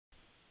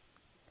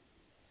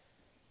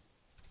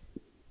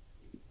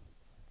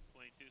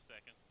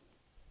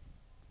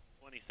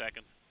20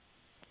 seconds.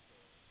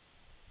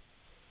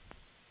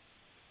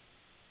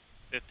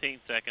 15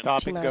 seconds.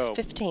 Stop T and minus go.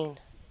 15.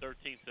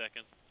 13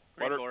 seconds.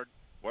 Water, Pre-board.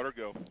 water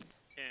go. 10.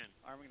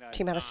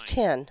 T minus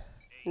 9,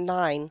 10,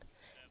 9,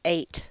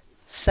 8,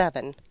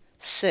 7,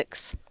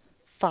 6,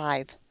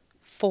 5,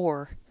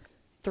 4,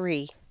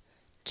 3,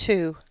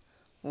 2,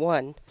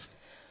 1.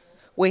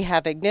 We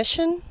have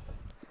ignition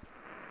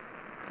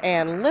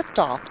and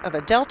liftoff of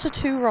a Delta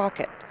II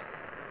rocket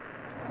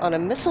on a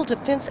Missile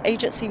Defense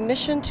Agency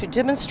mission to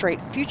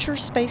demonstrate future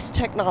space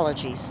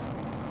technologies.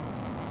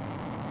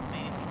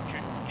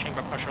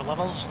 Chamber pressure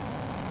levels,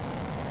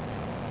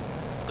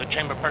 good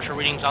chamber pressure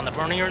readings on the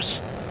verniers,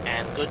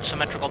 and good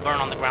symmetrical burn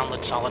on the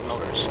ground-lit solid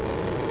motors.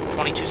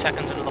 22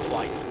 seconds into the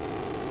flight.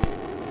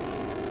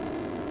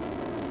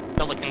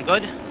 Still looking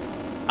good.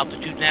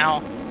 Altitude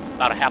now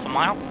about a half a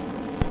mile.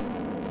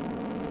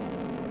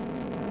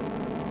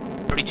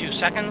 32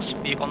 seconds.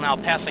 Vehicle now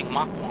passing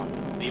Mach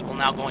 1. Vehicle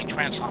now going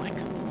transonic.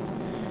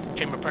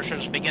 Chamber pressure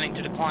is beginning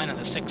to decline in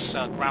the 6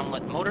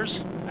 ground-lit motors,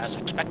 as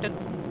expected.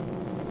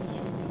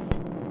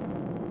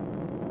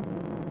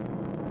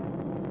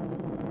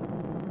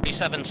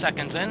 37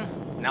 seconds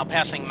in. Now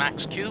passing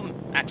max Q,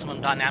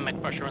 maximum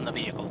dynamic pressure in the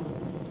vehicle.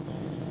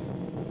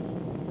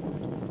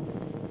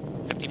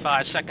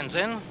 55 seconds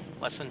in.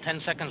 Less than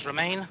 10 seconds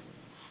remain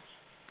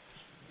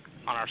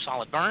on our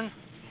solid burn.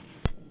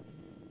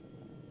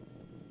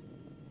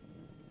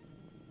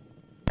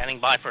 Standing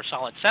by for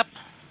solid SEP.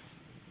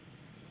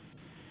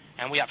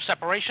 And we have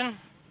separation.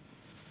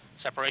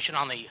 Separation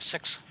on the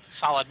 6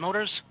 solid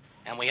motors.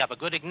 And we have a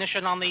good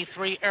ignition on the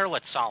 3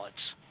 airlit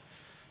solids.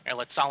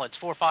 Airlit solids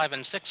 4, 5,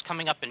 and 6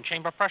 coming up in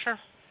chamber pressure.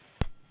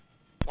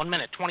 1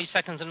 minute, 20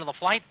 seconds into the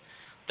flight.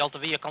 Delta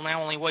vehicle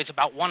now only weighs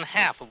about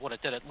 1/2 of what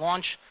it did at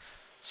launch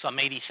some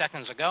 80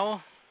 seconds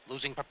ago,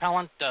 losing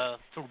propellant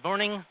through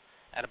burning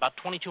at about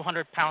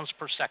 2,200 pounds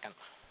per second.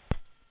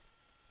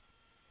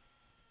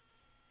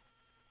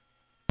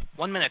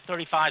 1 minute,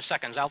 35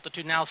 seconds.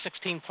 Altitude now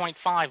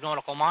 16.5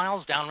 nautical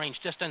miles.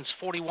 Downrange distance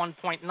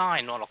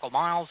 41.9 nautical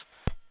miles.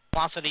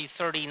 Velocity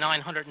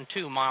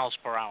 3,902 miles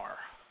per hour.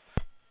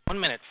 1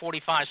 minute,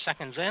 45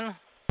 seconds in.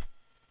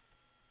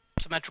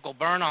 Symmetrical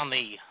burn on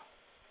the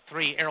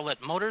 3 airlit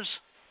motors.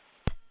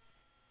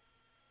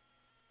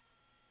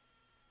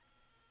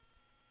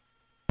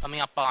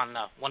 Coming up on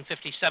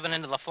 157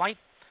 into the flight.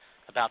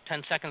 About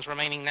 10 seconds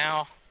remaining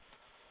now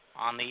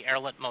on the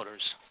airlit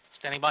motors.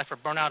 Standing by for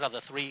burnout of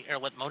the 3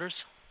 airlit motors.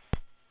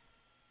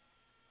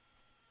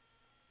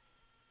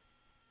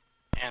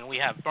 And we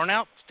have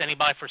burnout, standing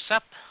by for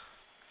SEP.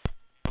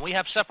 And we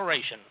have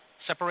separation.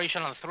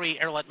 Separation on the 3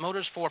 airlit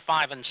motors, 4,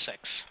 5, and 6.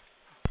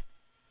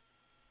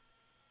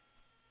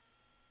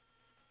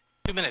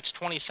 2 minutes,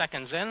 20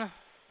 seconds in.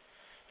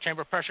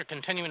 Chamber pressure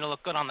continuing to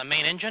look good on the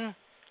main engine.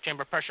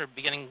 Chamber pressure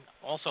beginning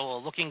also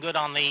looking good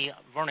on the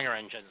vernier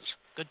engines.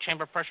 Good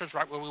chamber pressures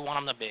right where we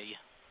want them to be.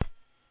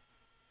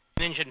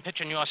 Engine pitch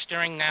and yaw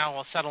steering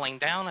now settling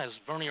down as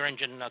vernier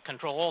engine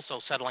control also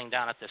settling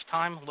down at this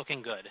time,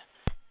 looking good.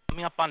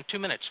 Coming up on 2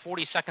 minutes,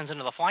 40 seconds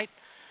into the flight.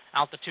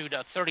 Altitude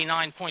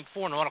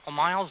 39.4 nautical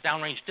miles.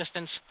 Downrange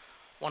distance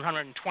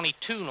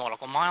 122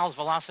 nautical miles.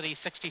 Velocity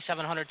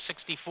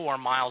 6,764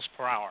 miles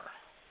per hour.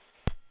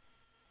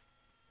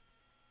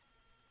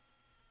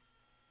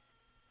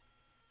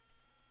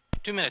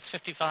 Two minutes,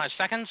 55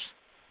 seconds.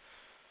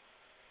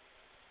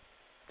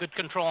 Good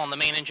control on the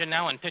main engine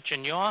now in pitch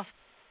and yaw.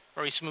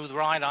 Very smooth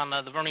ride on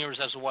the verniers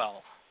as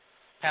well.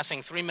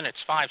 Passing 3 minutes,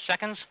 5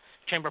 seconds.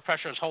 Chamber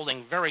pressure is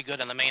holding very good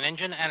in the main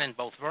engine and in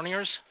both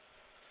verniers.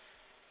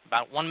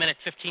 About 1 minute,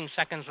 15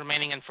 seconds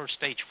remaining in first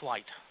stage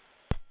flight.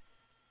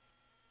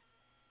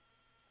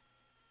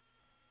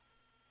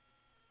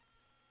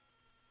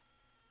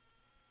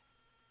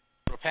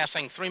 We're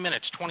passing 3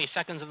 minutes, 20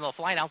 seconds into the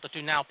flight.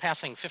 Altitude now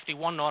passing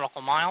 51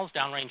 nautical miles.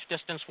 Downrange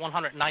distance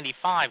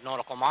 195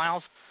 nautical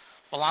miles.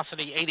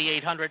 Velocity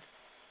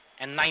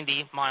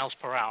 8,890 miles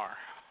per hour.